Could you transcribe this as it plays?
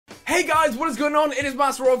Hey guys, what is going on? It is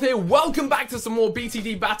Master Rolf here. Welcome back to some more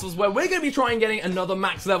BTD battles where we're going to be trying getting another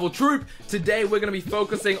max level troop. Today we're going to be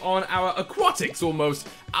focusing on our aquatics almost,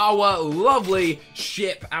 our lovely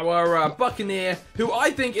ship, our Buccaneer, who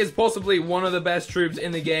I think is possibly one of the best troops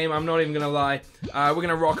in the game. I'm not even going to lie. We're going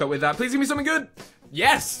to rock up with that. Please give me something good.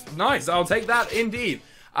 Yes, nice. I'll take that indeed.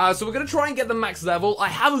 So we're going to try and get the max level. I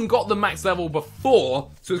haven't got the max level before,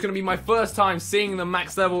 so it's going to be my first time seeing the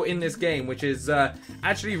max level in this game, which is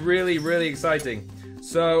actually really exciting.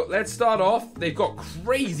 So let's start off. They've got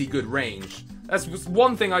crazy good range. That's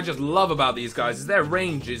one thing I just love about these guys, is their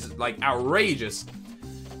range is like outrageous.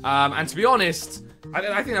 And to be honest,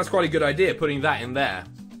 I think that's quite a good idea, putting that in there.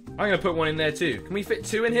 I'm going to put one in there too. Can we fit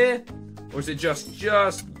two in here? Or is it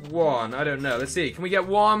just one? I don't know. Let's see. Can we get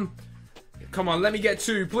one? Come on, let me get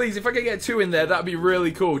two, please. If I could get two in there, that'd be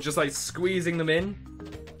really cool. Just like squeezing them in.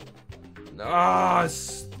 Ah,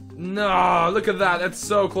 no, look at that. That's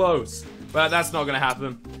so close. But that's not gonna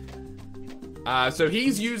happen. So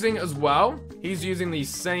he's using as well. He's using the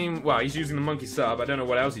same, well, he's using the monkey sub. I don't know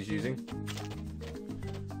what else he's using.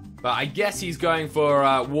 But I guess he's going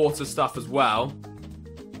for water stuff as well.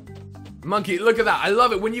 Monkey, look at that. I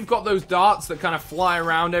love it when you've got those darts that kind of fly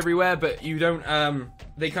around everywhere, but you don't,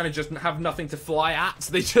 they kind of just have nothing to fly at.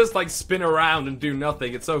 So they just like spin around and do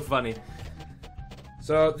nothing. It's so funny.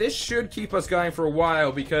 So this should keep us going for a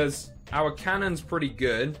while because our cannon's pretty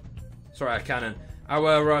good. Sorry, our cannon.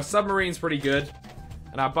 Our submarine's pretty good.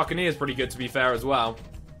 And our Buccaneer's pretty good, to be fair, as well.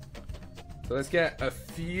 So let's get a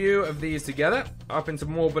few of these together. Up into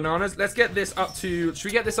more bananas. Let's get this up to... Should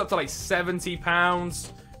we get this up to like 70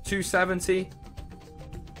 pounds? 270?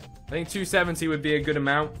 I think 270 would be a good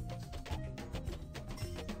amount.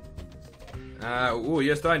 Ooh,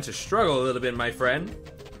 you're starting to struggle a little bit, my friend.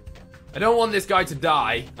 I don't want this guy to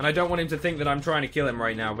die, and I don't want him to think that I'm trying to kill him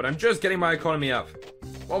right now, but I'm just getting my economy up.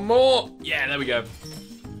 One more! Yeah, there we go.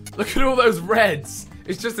 Look at all those reds.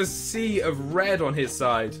 It's just a sea of red on his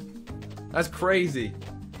side. That's crazy.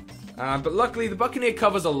 But luckily, the Buccaneer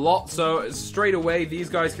covers a lot, so straight away, these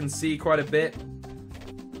guys can see quite a bit.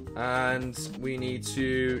 And we need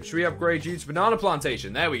to... Should we upgrade you to banana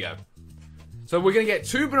plantation? There we go. So we're going to get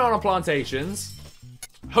 2 banana plantations,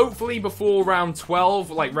 hopefully before round 12,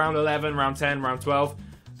 like round 11, round 10, round 12.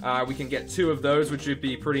 We can get 2 of those, which would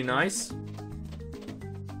be pretty nice.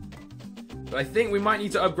 But I think we might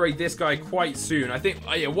need to upgrade this guy quite soon. I think,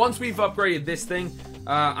 yeah, once we've upgraded this thing,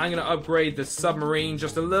 I'm going to upgrade the submarine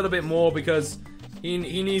just a little bit more because he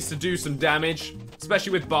needs to do some damage,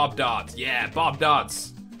 especially with Bob Darts. Yeah, Bob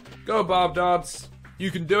Darts. Go, Bob Darts. You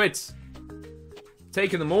can do it.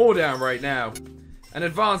 Taking them all down right now. And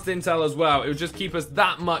advanced intel as well. It would just keep us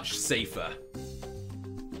that much safer.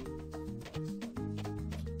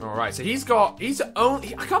 Alright, so he's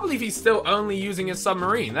only... I can't believe he's still only using his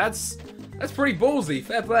submarine. That's pretty ballsy.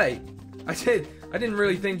 Fair play. I didn't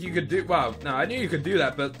really think you could do... Well, no, I knew you could do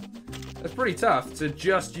that, but that's pretty tough to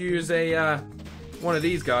just use a, one of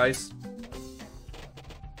these guys.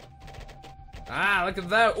 Ah, look at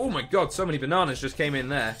that. Oh my god, so many bananas just came in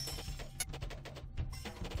there.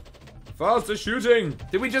 Faster shooting!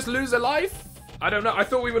 Did we just lose a life? I don't know. I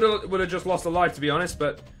thought we would have just lost a life, to be honest,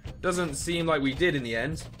 but doesn't seem like we did in the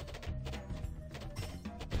end.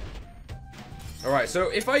 Alright, so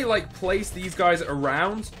if I, like, place these guys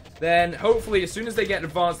around, then hopefully as soon as they get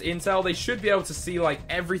advanced intel, they should be able to see, like,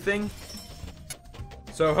 everything.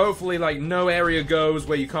 So hopefully, like, no area goes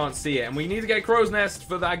where you can't see it. And we need to get a crow's nest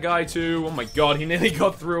for that guy, too. Oh my god, he nearly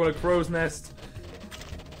got through on a crow's nest.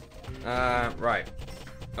 Right.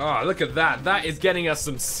 Oh, look at that. That is getting us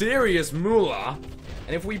some serious moolah.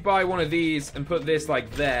 And if we buy one of these and put this like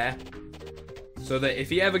there, so that if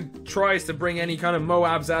he ever tries to bring any kind of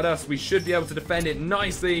Moabs at us, we should be able to defend it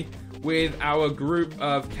nicely with our group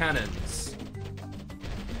of cannons.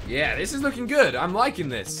 Yeah, this is looking good. I'm liking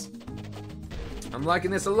this. I'm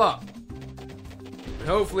liking this a lot. And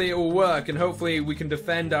hopefully it will work, and hopefully we can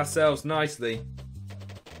defend ourselves nicely.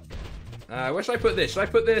 Where should I put this? Should I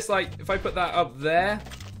put this, like, if I put that up there?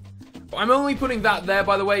 I'm only putting that there,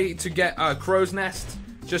 by the way, to get a crow's nest,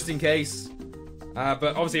 just in case. But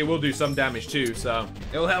obviously it will do some damage too, so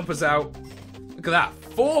it'll help us out. Look at that,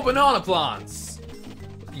 4 banana plants.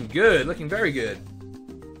 Looking good, looking very good.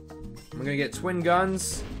 I'm gonna get twin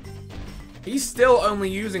guns. He's still only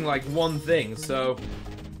using like one thing, so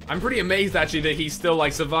I'm pretty amazed actually that he's still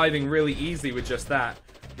like surviving really easily with just that.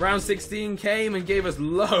 Round 16 came and gave us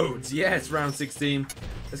loads. Yes, round 16.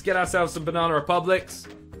 Let's get ourselves some Banana Republics.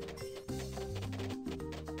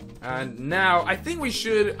 And now, I think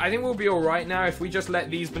we'll be alright now if we just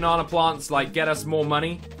let these banana plants, like, get us more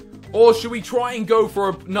money. Or should we try and go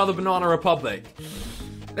for another Banana Republic?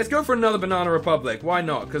 Let's go for another Banana Republic. Why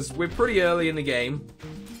not? Because we're pretty early in the game.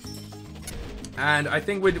 And I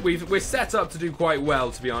think we're set up to do quite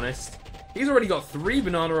well, to be honest. He's already got 3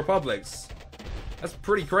 Banana Republics. That's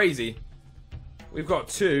pretty crazy. We've got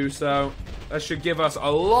 2, so that should give us a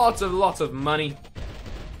lot of money.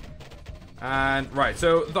 And, right,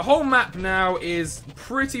 so the whole map now is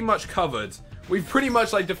pretty much covered. We've pretty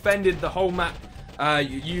much, like, defended the whole map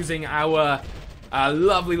using our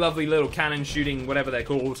lovely little cannon shooting, whatever they're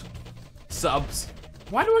called, subs.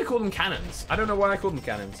 Why do I call them cannons? I don't know why I call them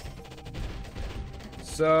cannons.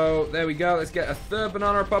 So, there we go. Let's get a 3rd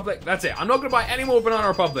Banana Republic. That's it. I'm not going to buy any more Banana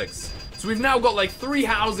Republics. So we've now got, like, 3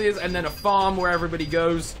 houses and then a farm where everybody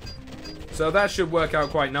goes. So that should work out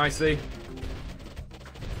quite nicely.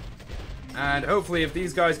 And hopefully if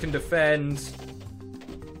these guys can defend,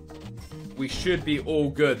 we should be all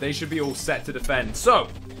good. They should be all set to defend. So,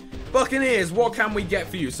 Buccaneers, what can we get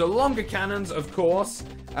for you? So longer cannons, of course.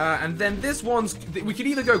 And then this one's... We could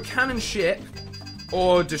either go cannon ship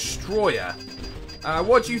or destroyer.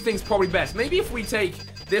 What do you think is probably best? Maybe if we take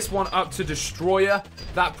this one up to destroyer,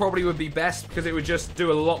 that probably would be best because it would just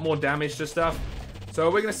do a lot more damage to stuff. So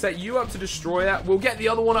we're going to set you up to destroyer. We'll get the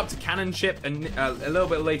other one up to cannon ship and a little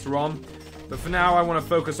bit later on. But for now, I want to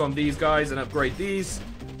focus on these guys and upgrade these.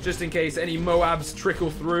 Just in case any Moabs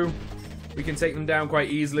trickle through, we can take them down quite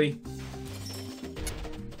easily.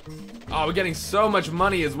 Oh, we're getting so much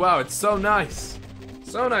money as well. It's so nice.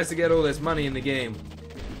 So nice to get all this money in the game.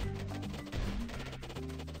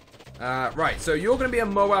 Right, so you're going to be a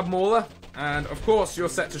Moab Mauler. And, of course, you're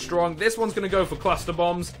set to strong. This one's going to go for cluster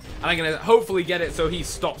bombs. And I'm going to hopefully get it so he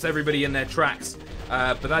stops everybody in their tracks.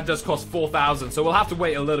 But that does cost 4,000. So we'll have to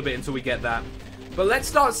wait a little bit until we get that. But let's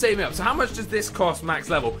start saving up. So how much does this cost max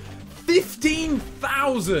level?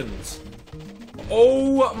 15,000!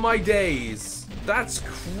 Oh, my days. That's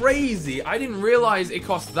crazy. I didn't realize it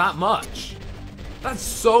cost that much. That's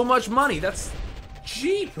so much money. That's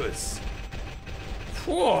jeepers.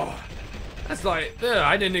 Whoa. That's like,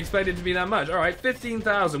 I didn't expect it to be that much. Alright,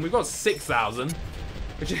 15,000. We've got 6,000.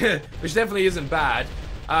 Which definitely isn't bad.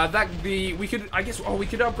 We could, I guess, we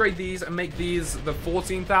could upgrade these and make these the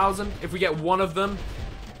 14,000 if we get one of them.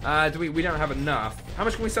 We don't have enough. How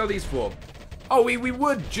much can we sell these for? Oh, we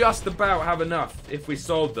would just about have enough if we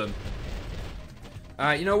sold them.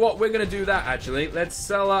 You know what? We're going to do that, actually. Let's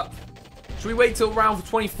sell up. Should we wait till round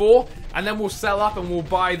 24? And then we'll sell up and we'll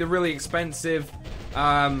buy the really expensive...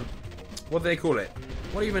 what do they call it?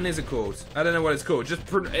 What even is it called? I don't know what it's called.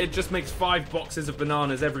 It just makes 5 boxes of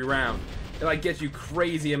bananas every round. It like gets you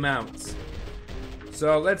crazy amounts.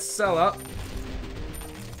 So let's sell up.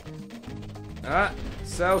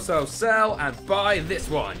 Sell, and buy this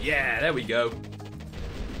one. Yeah, there we go.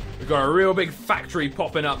 We've got a real big factory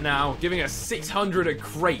popping up now, giving us 600 a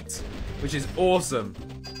crate, which is awesome.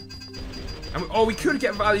 And we could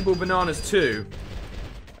get valuable bananas too.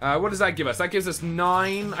 What does that give us? That gives us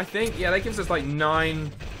 9, I think. Yeah, that gives us like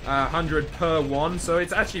 900 per one, so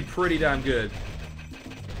it's actually pretty damn good.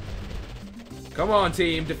 Come on,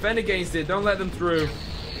 team. Defend against it. Don't let them through.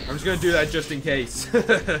 I'm just going to do that just in case.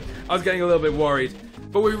 I was getting a little bit worried.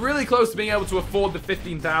 But we're really close to being able to afford the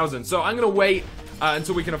 15,000, so I'm going to wait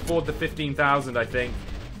until we can afford the 15,000, I think.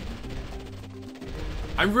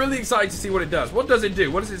 I'm really excited to see what it does. What does it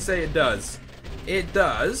do? What does it say it does? It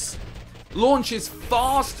does... launches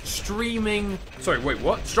fast streaming... Sorry, wait,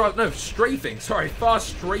 what? Strafing. Sorry, fast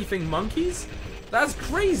strafing monkeys? That's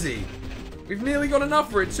crazy. We've nearly got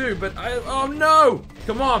enough for it too, but oh no!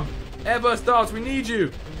 Come on! Airburst darts, we need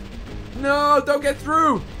you! No, don't get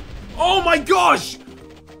through! Oh my gosh!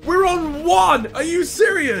 We're on 1! Are you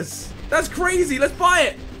serious? That's crazy, let's buy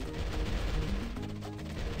it!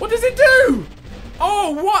 What does it do?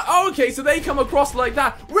 Oh, what? Oh, okay, so they come across like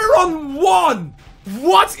that. We're on 1!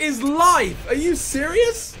 What is life? Are you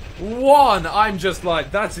serious? 1. I'm just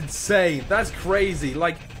like, that's insane. That's crazy.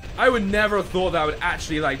 Like, I would never have thought that would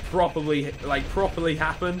actually properly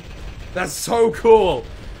happen. That's so cool.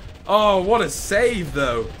 Oh, what a save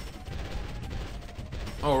though.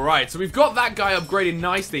 Alright, so we've got that guy upgraded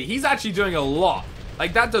nicely. He's actually doing a lot.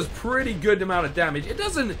 Like, that does pretty good amount of damage. It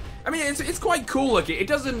doesn't, I mean, it's quite cool looking. It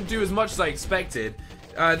doesn't do as much as I expected.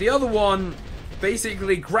 The other one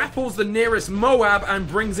basically grapples the nearest Moab and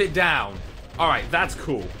brings it down. Alright, that's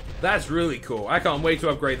cool. That's really cool. I can't wait to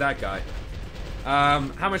upgrade that guy.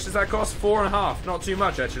 How much does that cost? 4.5. Not too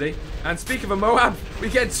much, actually. And speak of a Moab, we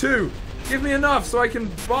get 2. Give me enough so I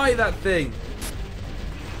can buy that thing.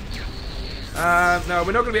 No,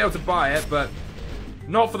 we're not going to be able to buy it, but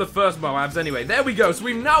not for the first Moabs anyway. There we go. So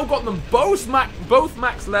we've now got them both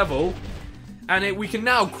max level, and we can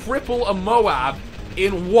now cripple a Moab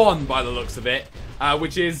in 1 by the looks of it.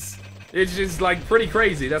 which is like pretty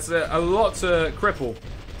crazy. That's a lot to cripple.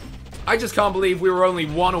 I just can't believe we were only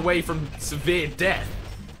one away from severe death.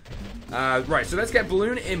 Right, so let's get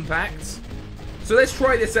balloon impact. So let's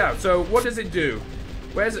try this out. So what does it do?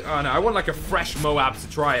 Where's it? Oh no, I want like a fresh Moab to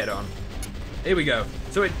try it on. Here we go.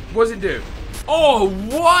 So what does it do? Oh,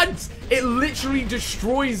 what? It literally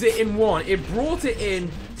destroys it in one. It brought it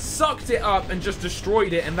in, sucked it up, and just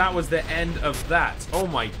destroyed it, and that was the end of that. Oh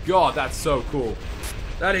my god, that's so cool.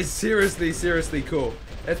 That is seriously, seriously cool.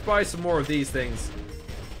 Let's buy some more of these things.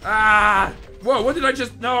 Ah! Whoa, what did I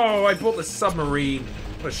just... No, I bought the submarine.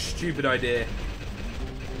 What a stupid idea.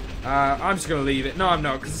 I'm just gonna leave it. No, I'm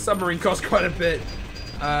not, because the submarine costs quite a bit.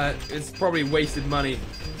 It's probably wasted money.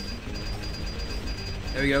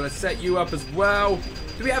 There we go, let's set you up as well.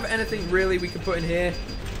 Do we have anything really we can put in here?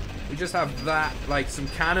 We just have that, like some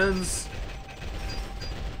cannons.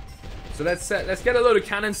 So let's get a load of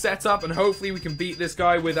cannons set up, and hopefully we can beat this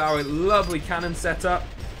guy with our lovely cannon setup.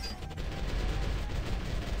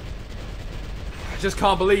 I just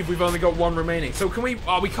can't believe we've only got one remaining. So can we...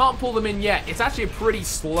 Oh, we can't pull them in yet. It's actually a pretty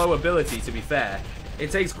slow ability, to be fair.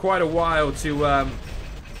 It takes quite a while to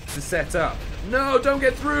set up. No, don't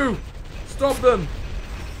get through. Stop them.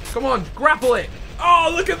 Come on, grapple it.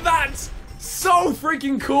 Oh, look at that. So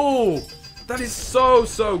freaking cool. That is so,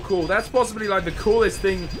 so cool. That's possibly like the coolest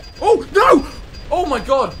thing. Oh, no. Oh my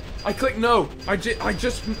god. I clicked no. I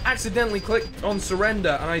just accidentally clicked on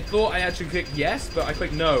surrender, and I thought I actually clicked yes, but I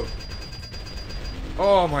clicked no.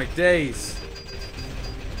 Oh my days.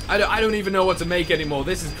 I don't even know what to make anymore.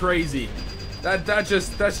 This is crazy.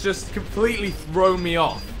 That's just completely thrown me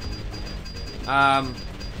off. On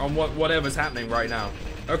whatever's happening right now.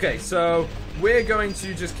 Okay, so we're going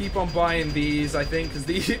to just keep on buying these, I think, because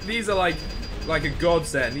these are like a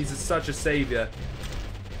godsend. These are such a savior.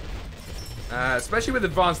 Especially with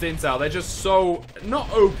advanced intel, they're just so, not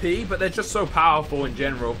OP, but they're just so powerful in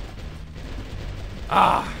general.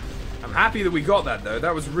 I'm happy that we got that, though.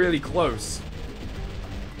 That was really close.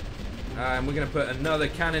 And we're going to put another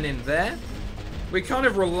cannon in there. We're kind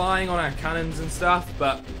of relying on our cannons and stuff,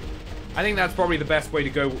 but I think that's probably the best way to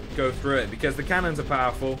go through it, because the cannons are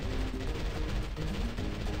powerful.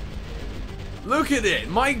 Look at it!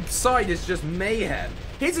 My side is just mayhem.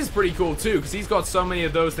 His is pretty cool too, because he's got so many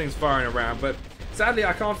of those things firing around, but sadly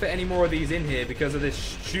I can't fit any more of these in here because of this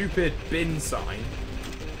stupid bin sign,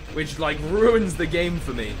 which like ruins the game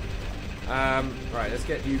for me. Right, let's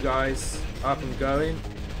get you guys up and going.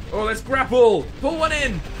 Oh, let's grapple! Pull one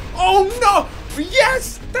in! Oh no!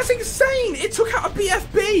 Yes! That's insane! It took out a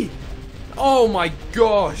BFB! Oh my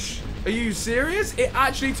gosh. Are you serious? It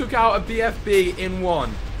actually took out a BFB in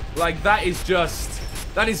one. Like, that is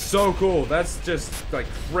so cool. That's just, like,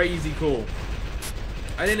 crazy cool.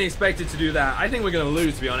 I didn't expect it to do that. I think we're going to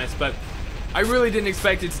lose, to be honest, but I really didn't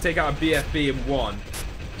expect it to take out a BFB in one.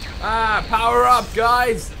 Power up,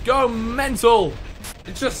 guys. Go mental.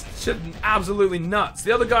 It's just absolutely nuts.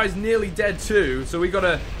 The other guy's nearly dead, too, so we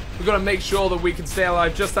gotta make sure that we can stay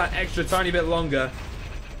alive just that extra tiny bit longer.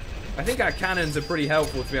 I think our cannons are pretty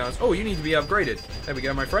helpful, to be honest. Oh, you need to be upgraded. There we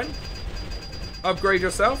go, my friend. Upgrade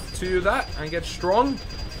yourself to that and get strong.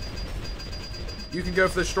 You can go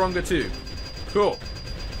for the stronger too. Cool.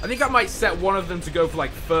 I think I might set one of them to go for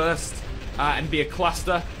like first and be a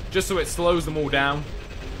cluster, just so it slows them all down.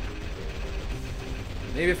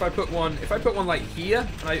 Maybe if I put one like here,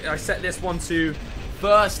 and I set this one to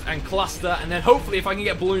first and cluster, and then hopefully if I can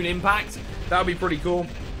get balloon impact, that would be pretty cool.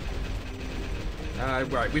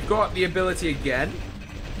 Right, we've got the ability again.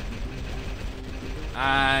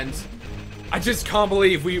 And I just can't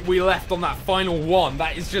believe we left on that final one.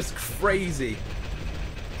 That is just crazy.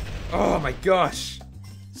 Oh my gosh.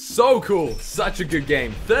 So cool. Such a good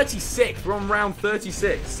game. 36. We're on round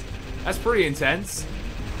 36. That's pretty intense.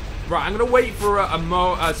 Right, I'm going to wait for a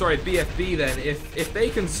BFB then. If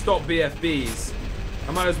they can stop BFBs,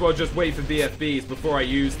 I might as well just wait for BFBs before I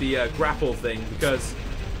use the grapple thing, because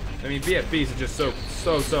I mean, BFBs are just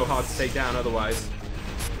so hard to take down otherwise.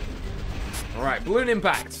 Alright, balloon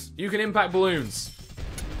impact. You can impact balloons.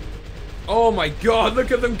 Oh my god,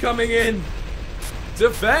 look at them coming in.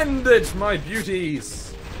 Defend it, my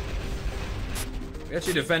beauties. We're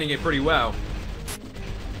actually defending it pretty well.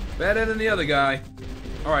 Better than the other guy.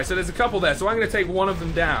 Alright, so there's a couple there, so I'm going to take one of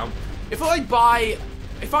them down. If I buy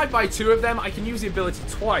two of them, I can use the ability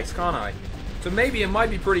twice, can't I? So maybe it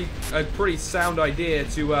might be a pretty sound idea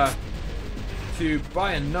to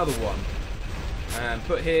buy another one and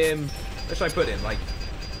put him. Where should I put him? Like,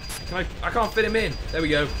 I can't fit him in. There we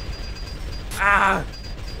go.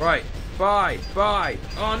 Right. Buy.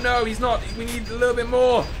 Oh no, he's not. We need a little bit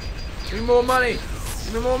more. We need more money.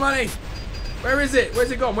 Give me more money. Where is it?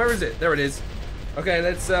 Where's it gone? Where is it? There it is. Okay,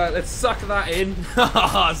 let's suck that in.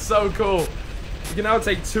 So cool. You can now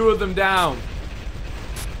take 2 of them down.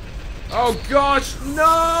 Oh gosh,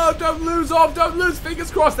 no! Don't lose off, don't lose.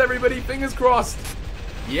 Fingers crossed, everybody. Fingers crossed.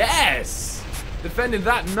 Yes! Defended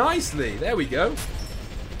that nicely. There we go.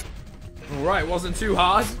 Alright, wasn't too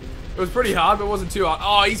hard. It was pretty hard, but it wasn't too hard.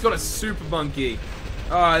 Oh, he's got a super monkey.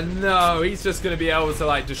 Oh no, he's just going to be able to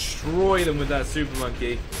like destroy them with that super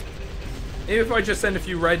monkey. Maybe if I just send a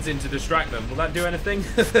few reds in to distract them, will that do anything?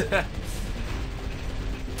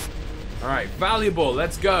 Alright, valuable,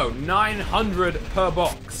 let's go. 900 per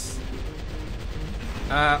box.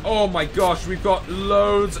 Oh my gosh, we've got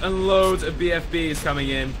loads and loads of BFBs coming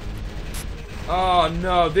in. Oh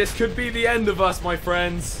no, this could be the end of us, my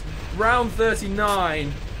friends. Round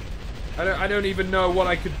 39. I don't even know what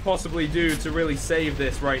I could possibly do to really save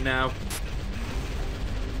this right now.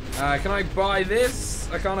 Can I buy this?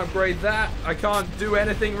 I can't upgrade that. I can't do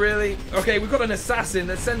anything really. Okay, we've got an assassin.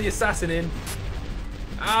 Let's send the assassin in.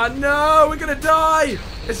 Ah, no, we're gonna die.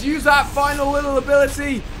 Let's use that final little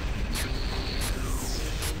ability.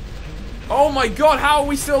 Oh my god, how are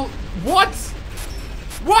we still... What?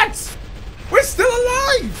 What? We're still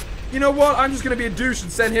alive! You know what? I'm just gonna be a douche and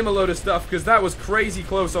send him a load of stuff because that was crazy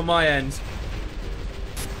close on my end.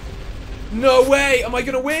 No way! Am I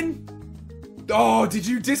gonna win? Oh, did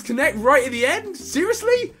you disconnect right at the end?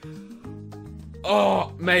 Seriously?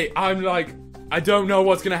 Oh, mate, I'm like... I don't know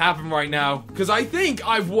what's gonna happen right now. Because I think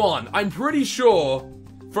I've won. I'm pretty sure...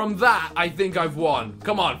 From that, I think I've won.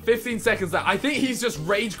 Come on, 15 seconds left. I think he's just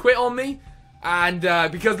rage quit on me. And,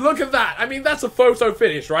 because look at that. I mean, that's a photo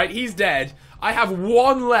finish, right? He's dead. I have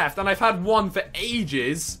 1 left, and I've had 1 for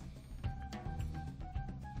ages.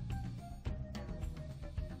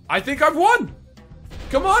 I think I've won.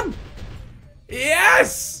 Come on.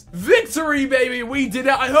 Yes! Victory, baby! We did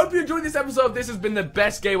it! I hope you enjoyed this episode. This has been the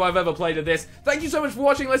best game I've ever played at this. Thank you so much for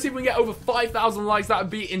watching. Let's see if we can get over 5,000 likes. That would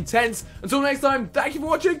be intense. Until next time, thank you for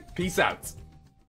watching. Peace out.